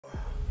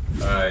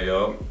Alright,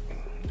 yo.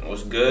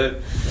 What's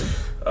good?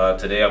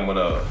 Today I'm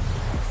gonna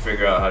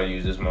figure out how to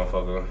use this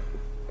motherfucker.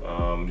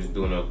 Just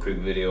doing a quick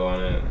video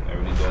on it. I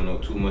really don't know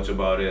too much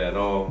about it at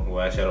all.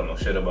 Well, actually, I don't know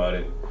shit about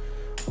it.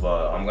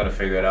 But I'm gonna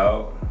figure it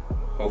out.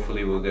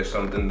 Hopefully, we'll get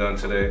something done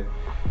today.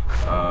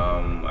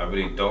 I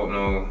really don't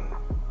know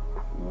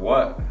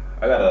what.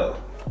 I got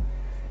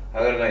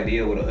an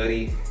idea with a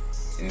hoodie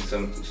and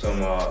some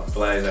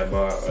flags I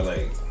bought, or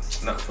like,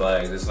 not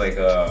flags. It's like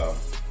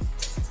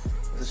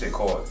what's this shit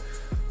called?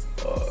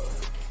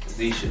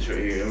 These shits right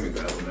here. Let me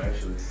grab them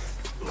actually.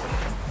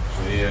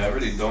 So yeah, I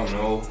really don't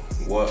know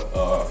what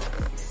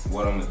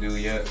I'm gonna do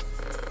yet,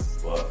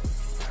 but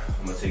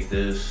I'm gonna take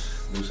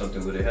this, do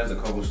something with it. It has a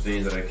couple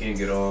stains that I can't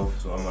get off,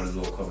 so I might as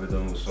well cover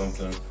them with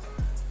something.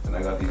 And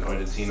I got these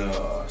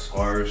Argentina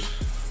scarves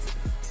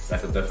that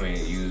I could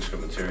definitely use for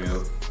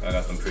material. I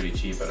got them pretty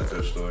cheap at a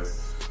thrift store,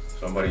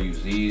 so I'm about to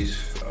use these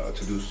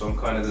to do some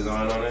kind of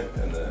design on it,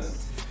 and then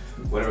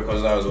whatever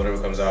comes out is whatever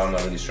comes out. I'm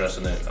not really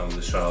stressing it. I'm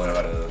just trying to learn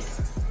how to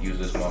use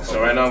this motherfucker.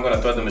 So right now I'm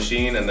gonna thread the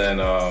machine, and then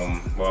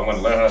I'm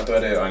gonna learn how to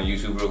thread it on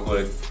YouTube real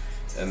quick.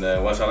 And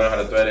then once I learn how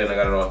to thread it and I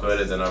got it all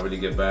threaded, then I'll really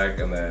get back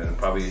and then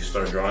probably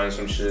start drawing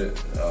some shit.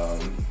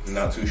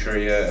 Not too sure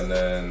yet, and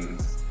then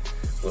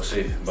we'll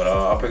see. But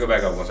I'll pick it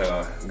back up once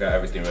I got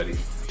everything ready.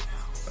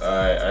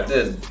 Alright, I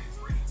did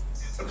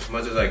as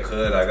much as I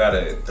could. I got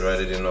it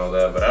threaded and all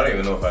that, but I don't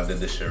even know if I did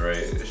this shit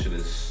right. This shit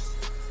is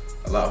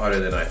a lot harder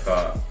than I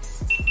thought.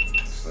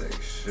 It's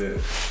like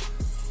shit.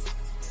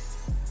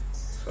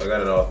 So I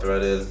got it all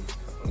threaded.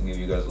 I'll give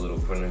you guys a little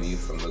point of view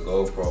from the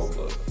GoPro,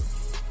 but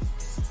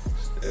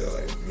still,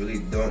 I really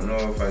don't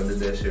know if I did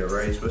that shit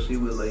right, especially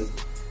with like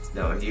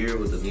down here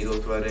with the needle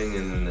threading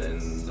and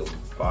the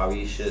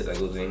bobby shit that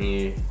goes in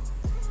here.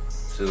 It's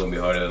still gonna be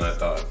harder than I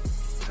thought.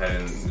 I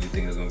didn't really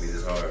think it was gonna be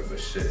this hard, but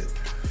shit,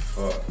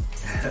 fuck.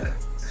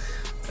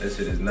 This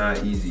shit is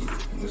not easy.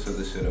 Let's set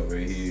this shit up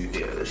right here.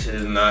 Yeah, this shit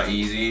is not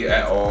easy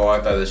at all. I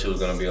thought this shit was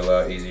gonna be a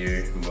lot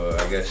easier, but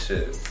I guess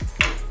shit,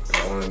 if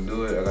I wanna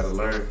do it, I gotta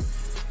learn.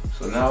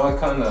 So now I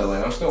kinda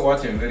like, I'm still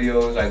watching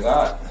videos.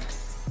 I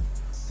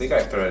think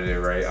I threaded it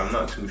right. I'm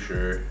not too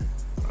sure.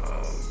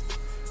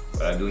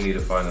 But I do need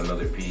to find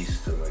another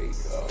piece to like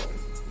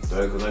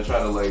thread, cause I try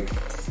to like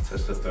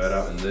test the thread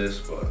out in this,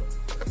 but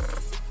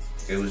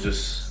it was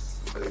just,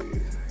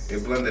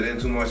 it blended in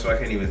too much, so I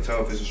can't even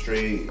tell if it's a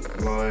straight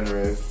line or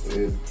if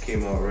it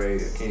came out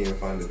right. I can't even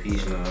find the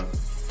piece now.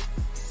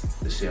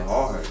 This shit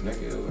hard,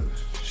 nigga.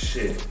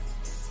 Shit.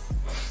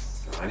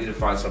 I need to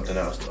find something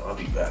else though. I'll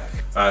be back.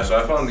 Alright, so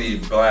I found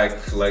these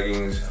black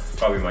leggings,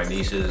 probably my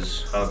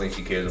niece's. I don't think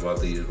she cares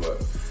about these,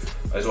 but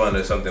I just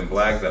wanted something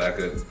black that I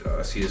could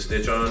see the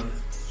stitch on.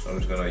 So I'm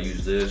just gonna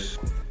use this.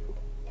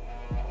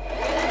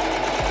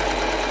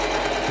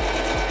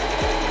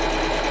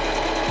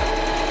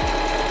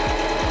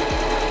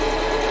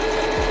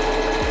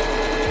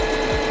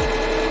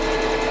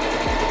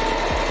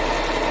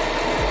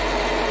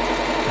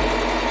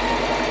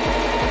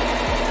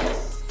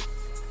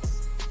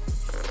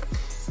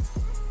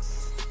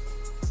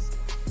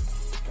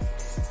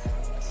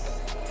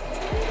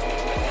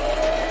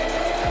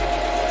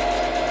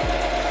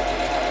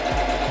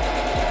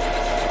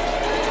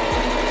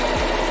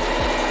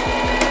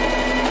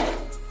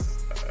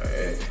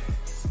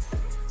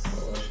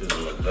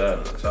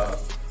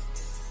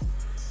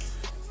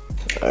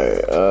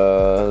 Alright,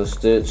 the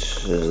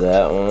stitch is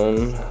that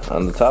one.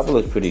 On the top it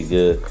looks pretty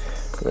good.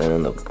 And then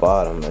on the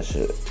bottom, that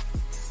shit,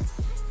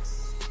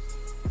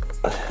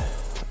 I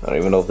don't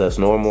even know if that's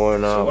normal or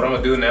not. So what I'm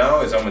gonna do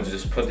now is I'm gonna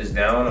just put this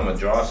down. I'm gonna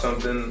draw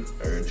something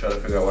or try to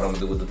figure out what I'm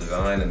gonna do with the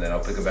design, and then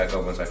I'll pick it back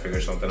up once I figure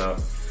something out.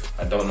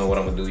 I don't know what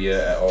I'm gonna do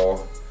yet at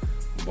all,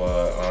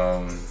 but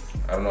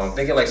I don't know. I'm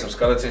thinking like some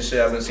skeleton shit.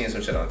 I've been seeing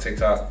some shit on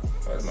TikTok.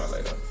 Where's my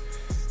leg up?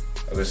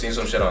 I've been seeing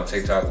some shit on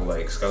TikTok with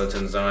like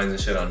skeleton designs and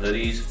shit on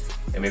hoodies,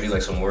 and maybe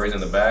like some words in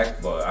the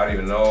back, but I don't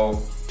even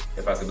know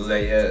if I could do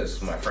that yet. It's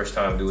my first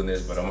time doing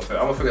this, but I'm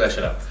gonna figure that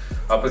shit out.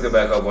 I'll pick it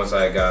back up once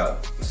I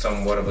got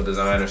somewhat of a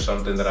design or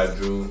something that I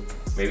drew.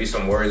 Maybe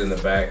some words in the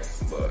back,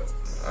 but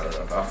I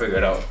don't know. I'll figure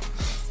it out.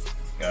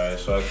 Alright,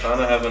 so I kind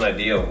of have an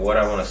idea of what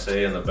I want to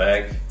say in the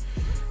back,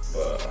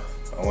 but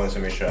I wanted to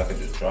make sure I could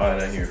just draw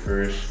it in here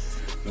first.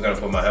 I'm gonna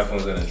put my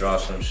headphones in and draw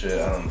some shit.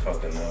 I don't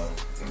fucking know.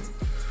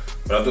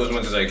 But I'll do as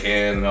much as I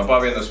can. I'll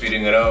probably end up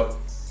speeding it up.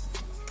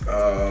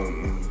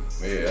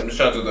 Yeah, I'm just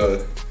trying to do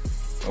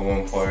the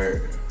one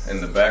part in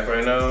the back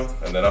right now,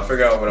 and then I'll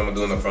figure out what I'm gonna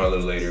do in the front a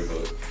little later.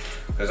 But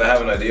because I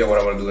have an idea of what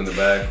I want to do in the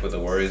back with the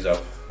words,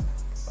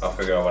 I'll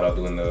figure out what I'll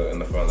do in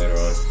the front later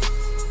on.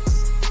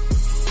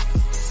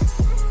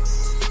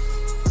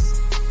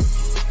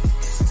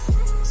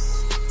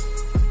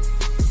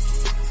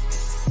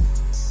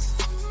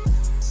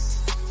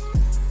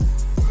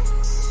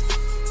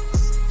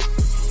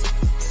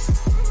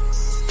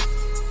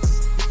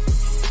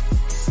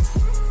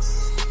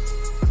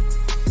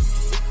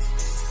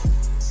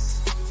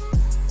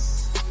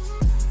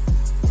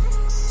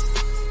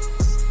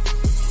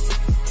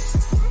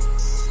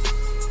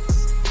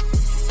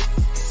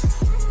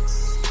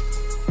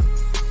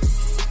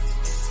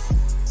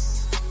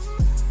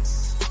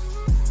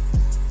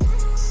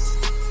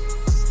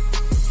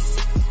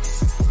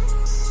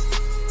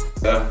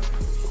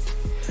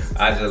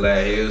 I just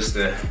left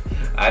Houston.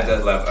 I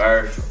just left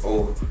Earth.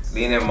 Oh,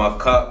 lean in my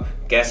cup,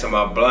 gas in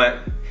my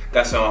blunt.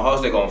 Got some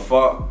hoes that gon'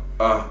 fuck.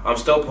 I'm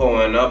still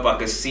pulling up. I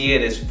can see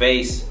it in his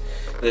face.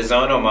 The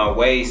zone on my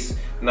waist.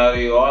 Now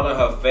you all in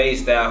her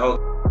face. That hoe.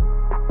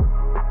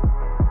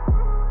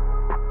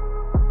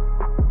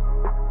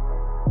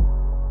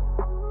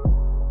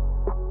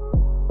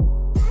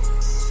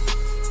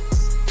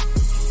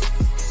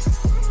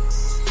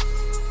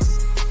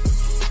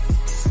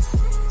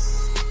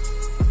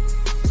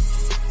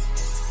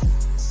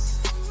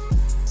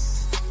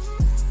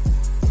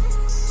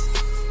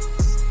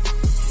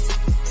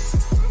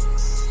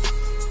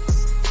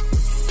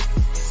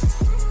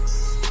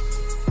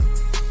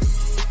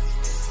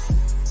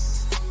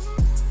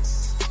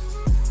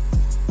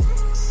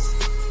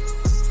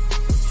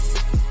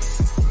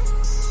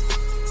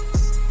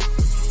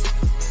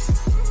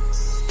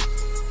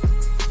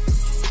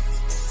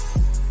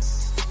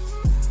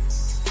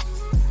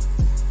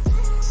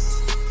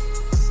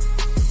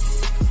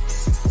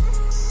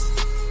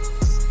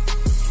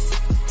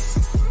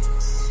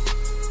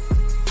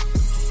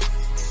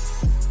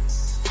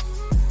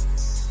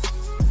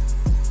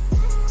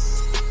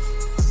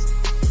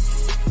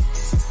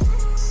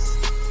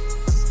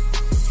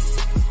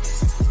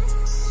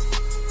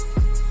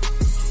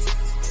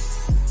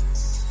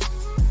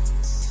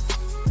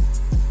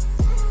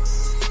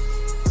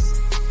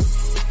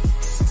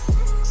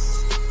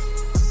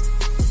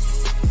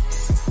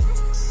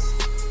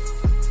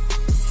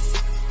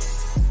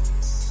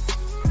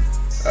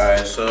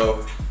 Alright,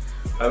 so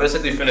I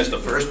basically finished the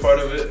first part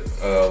of it,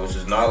 which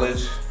is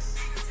knowledge.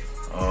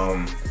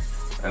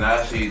 And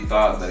I actually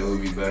thought that it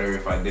would be better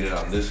if I did it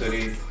on this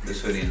hoodie.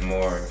 This hoodie is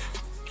more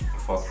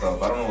fucked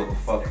up. I don't know what the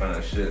fuck kind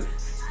of shit,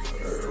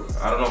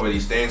 I don't know where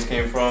these stains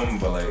came from,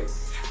 but like,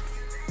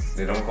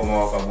 they don't come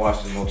off. I've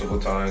washed it multiple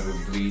times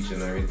with bleach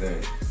and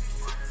everything.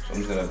 So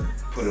I'm just gonna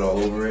put it all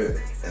over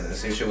it, and the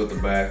same shit with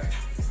the back.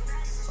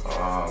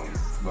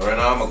 But right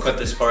now I'm gonna cut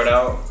this part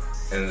out,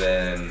 and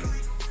then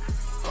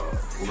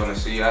we're gonna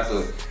see. I have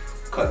to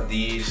cut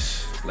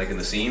these like in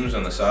the seams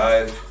on the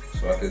side,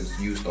 so I could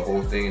use the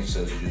whole thing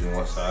instead of using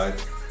one side.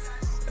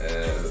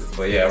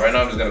 But yeah, right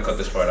now I'm just gonna cut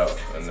this part out,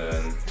 and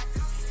then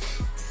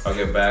I'll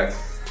get back.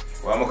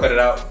 Well, I'm gonna cut it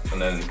out, and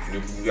then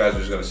you guys are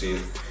just gonna see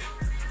it.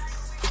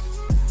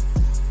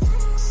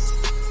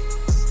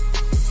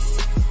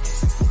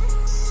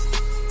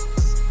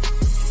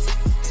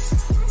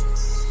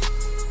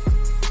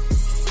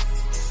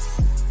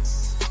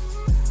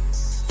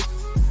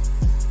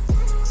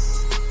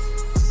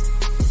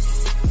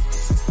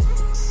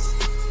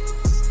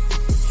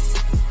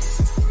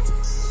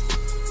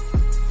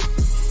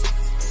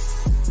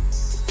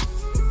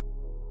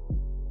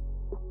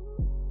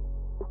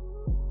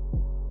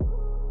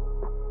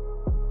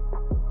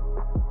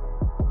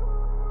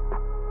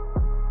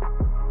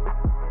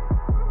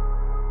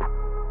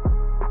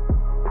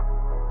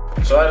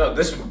 So I know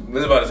this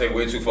is about to take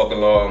way too fucking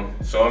long.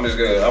 So I'm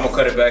gonna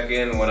cut it back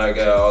in when I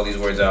get all these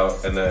words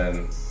out, and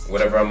then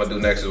whatever I'm gonna do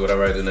next is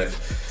whatever I do next.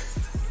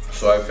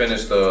 So I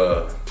finished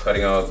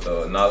cutting out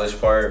the knowledge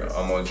part.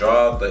 I'm gonna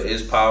draw the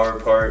is power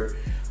part.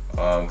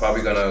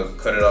 Probably gonna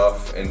cut it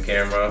off in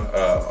camera,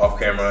 off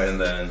camera,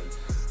 and then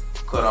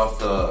cut off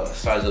the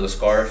sides of the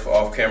scarf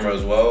off camera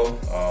as well,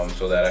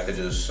 so that I could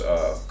just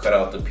cut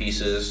out the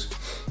pieces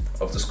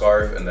of the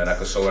scarf, and then I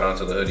could sew it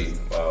onto the hoodie.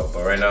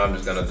 But right now I'm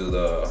just gonna do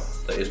the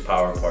is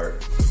power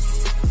part.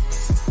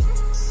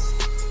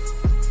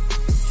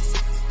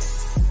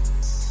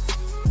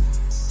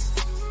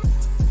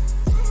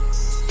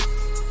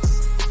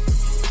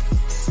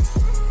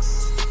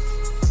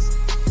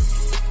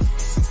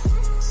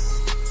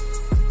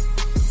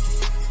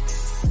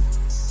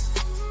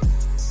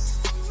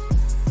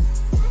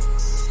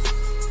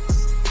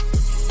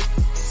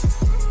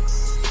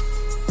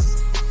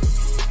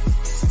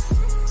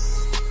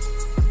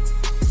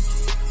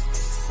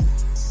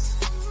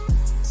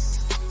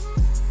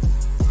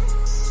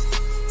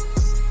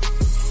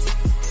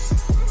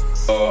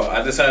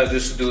 I decided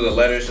just to do the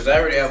letters, because I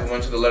already have a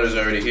bunch of the letters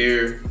already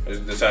here. I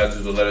just decided to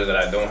do the letters that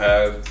I don't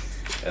have,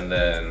 and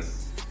then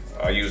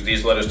I'll use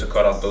these letters to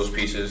cut off those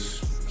pieces.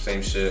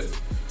 Same shit.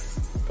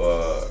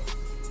 But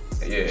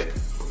yeah,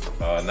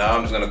 now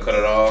I'm just gonna cut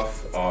it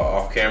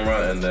off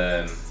camera, and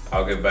then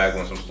I'll get back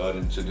once I'm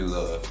starting to do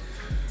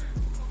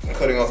I'm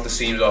cutting off the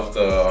seams off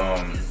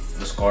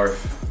the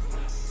scarf.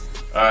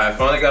 Alright, I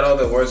finally got all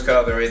the words cut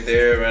out there right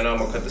there. Right now I'm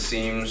gonna cut the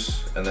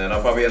seams, and then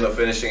I'll probably end up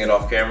finishing it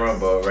off camera,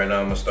 but right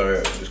now I'm gonna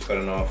start just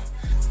cutting off.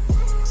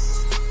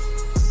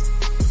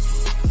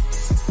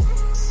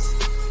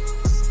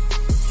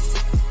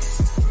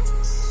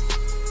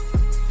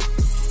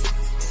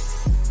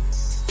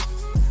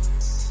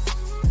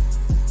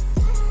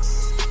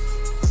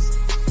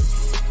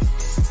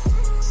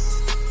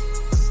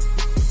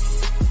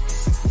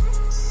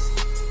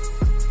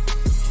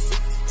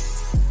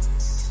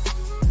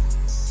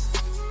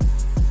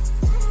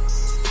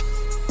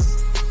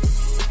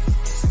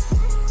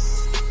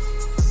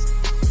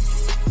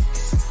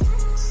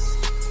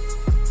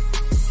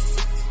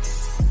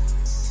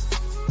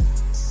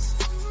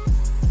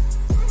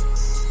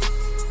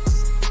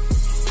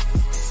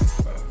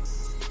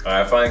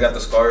 finally got the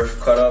scarf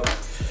cut up,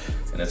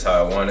 and that's how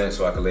I want it,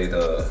 so I can lay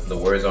the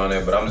words on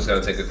it. But I'm just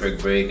gonna take a quick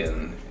break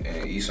and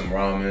eat some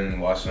ramen,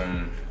 watch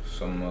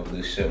some of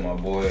this shit my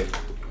boy,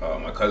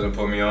 my cousin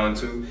put me on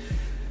to.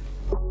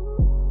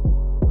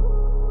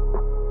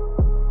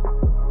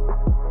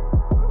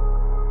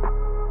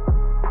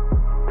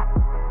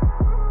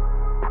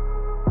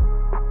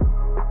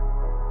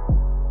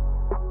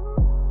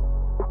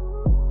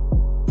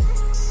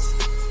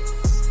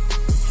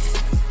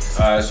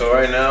 So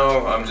right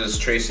now I'm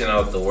just tracing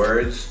out the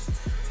words.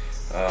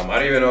 I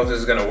don't even know if this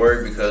is gonna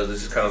work because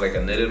this is kind of like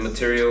a knitted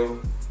material,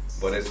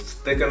 but it's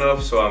thick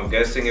enough, so I'm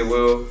guessing it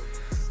will.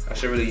 I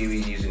should really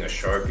be using a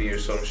Sharpie or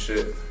some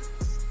shit.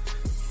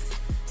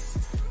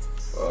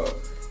 I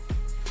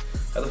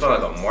have to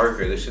find like a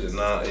marker. This shit is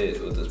not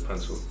it with this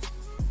pencil.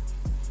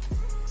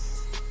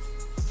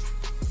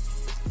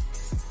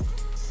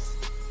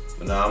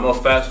 But now I'm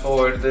gonna fast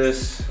forward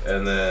this,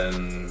 and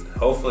then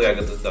hopefully I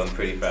get this done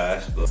pretty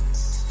fast. But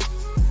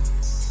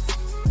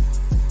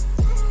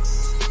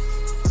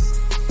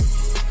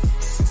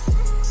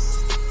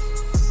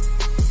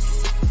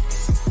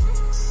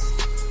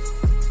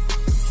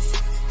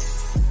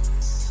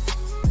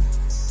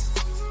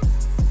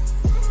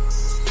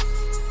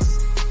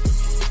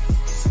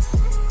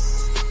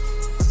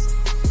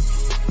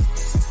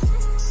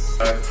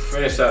I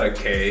finished out a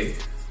K.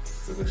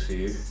 You can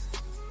see it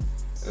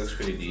looks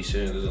pretty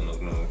decent. It doesn't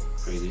look no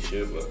crazy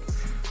shit, but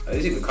at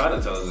least you can kind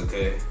of tell it's a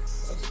K.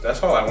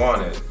 That's all I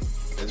wanted.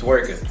 It's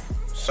working.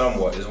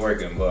 Somewhat, it's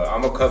working. But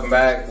I'm gonna come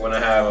back when I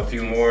have a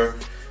few more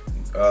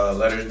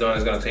letters done.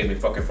 It's gonna take me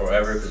fucking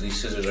forever because these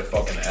scissors are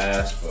fucking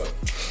ass, but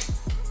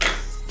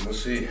we'll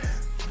see.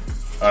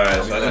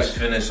 Alright, so I just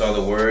finished all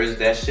the words.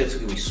 That shit's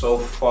gonna be so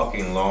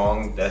fucking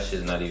long. That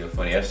shit's not even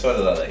funny. I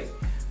started at like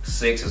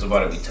 6, it's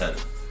about to be 10.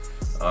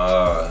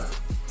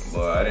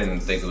 But I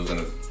didn't think it was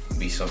gonna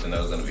be something that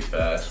was gonna be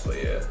fast. But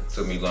yeah, it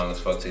took me long as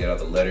fuck to get all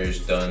the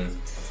letters done.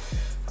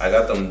 I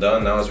got them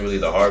done. That was really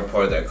the hard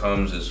part that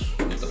comes is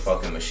with the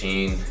fucking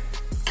machine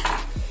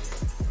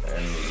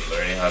and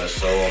learning how to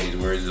sew all these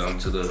words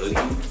onto the hoodie,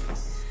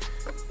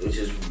 which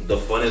is the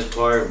funnest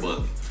part.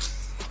 But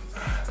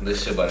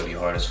this shit about to be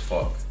hard as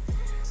fuck.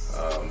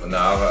 But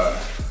now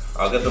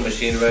I'll get the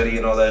machine ready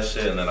and all that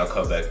shit, and then I'll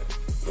come back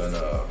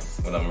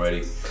when I'm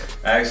ready.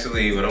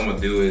 Actually, what I'm gonna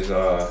do is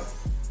let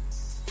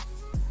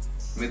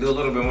me do a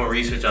little bit more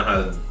research on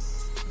how to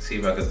see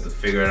if I could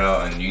figure it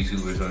out on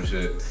YouTube or some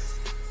shit,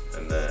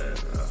 and then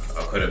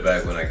I'll put it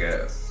back when I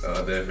get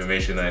the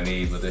information I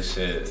need. But this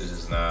shit is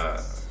just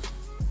not.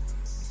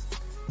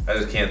 I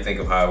just can't think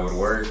of how it would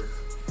work.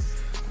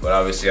 But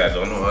obviously, I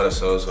don't know how to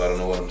sew, so I don't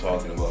know what I'm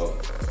talking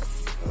about.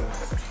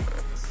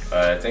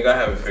 I think I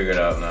have it figured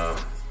out now.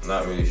 I'm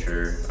not really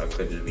sure. I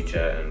could just be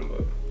chatting,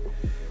 but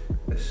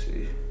let's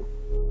see.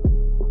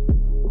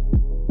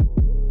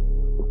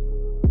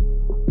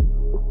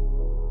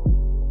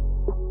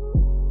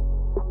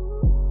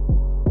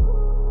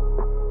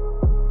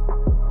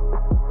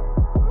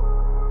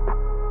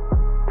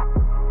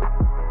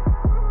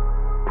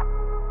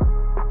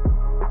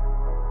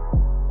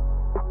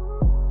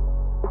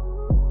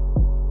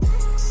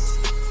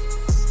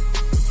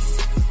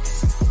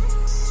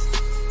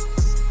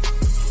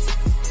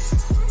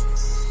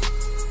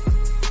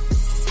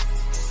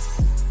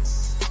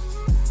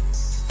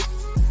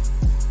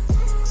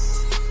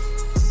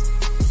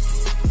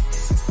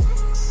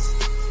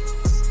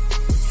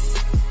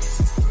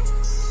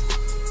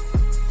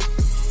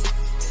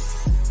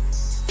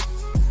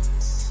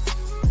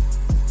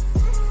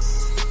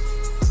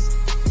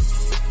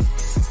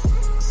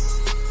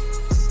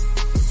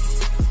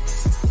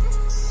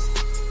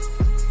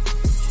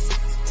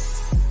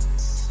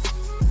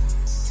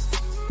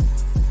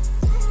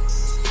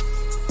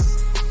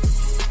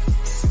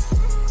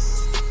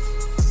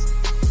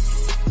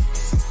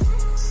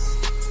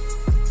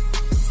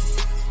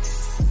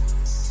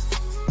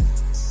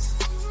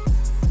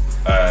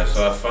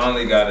 So I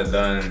finally got it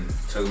done.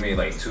 Took me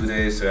like 2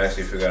 days to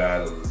actually figure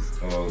out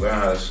how to learn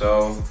how to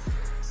sew.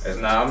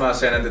 I'm not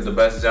saying I did the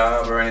best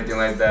job or anything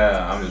like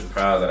that. I'm just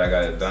proud that I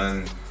got it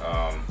done.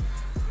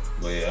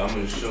 But yeah, I'm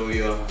gonna show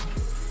you.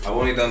 I've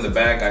only done the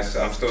back.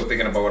 I'm still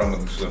thinking about what I'm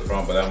gonna do to the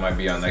front, but that might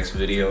be on next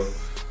video.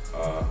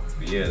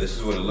 But yeah, this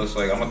is what it looks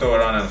like. I'm gonna throw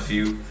it on in a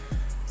few.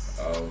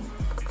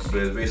 But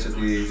it's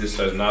basically just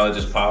says knowledge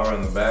is power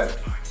on the back.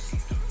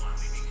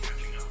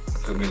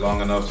 Took me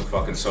long enough to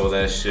fucking sew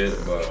that shit,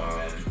 but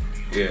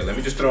yeah, let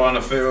me just throw on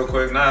a fit real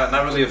quick. Not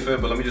really a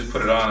fit, but let me just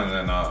put it on and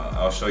then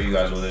I'll show you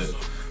guys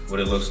what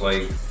it looks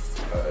like.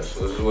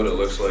 So this is what it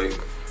looks like.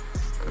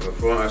 In the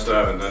front, I still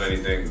haven't done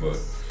anything, but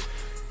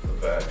the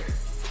back.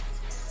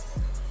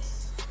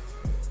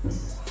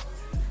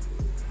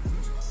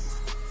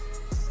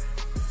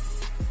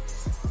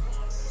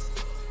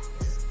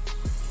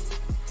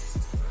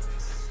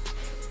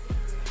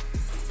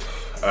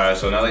 Alright,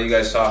 so now that you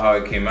guys saw how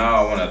it came out,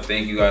 I want to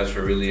thank you guys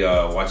for really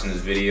watching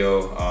this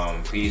video.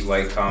 Please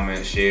like,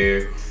 comment,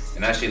 share,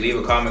 and actually leave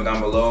a comment down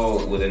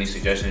below with any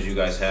suggestions you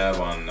guys have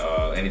on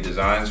any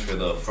designs for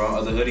the front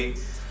of the hoodie.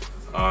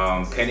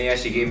 Kenny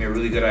actually gave me a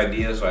really good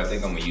idea, so I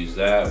think I'm gonna use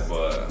that.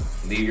 But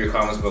leave your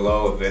comments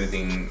below if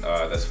anything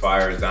that's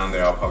fire is down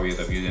there. I'll probably end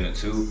up using it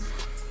too.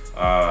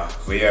 But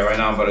yeah, right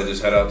now I'm about to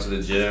just head out to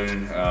the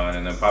gym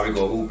and then probably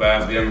go hoop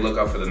back. Be on the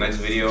lookout for the next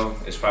video.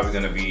 It's probably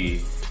gonna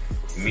be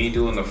me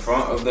doing the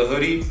front of the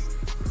hoodie,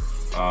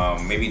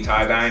 maybe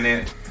tie-dyeing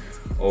it,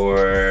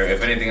 or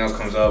if anything else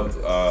comes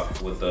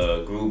up with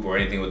the group or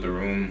anything with the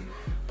room,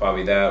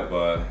 probably that.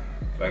 But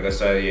like I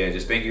said, yeah,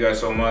 just thank you guys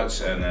so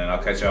much, and then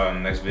I'll catch y'all in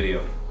the next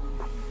video.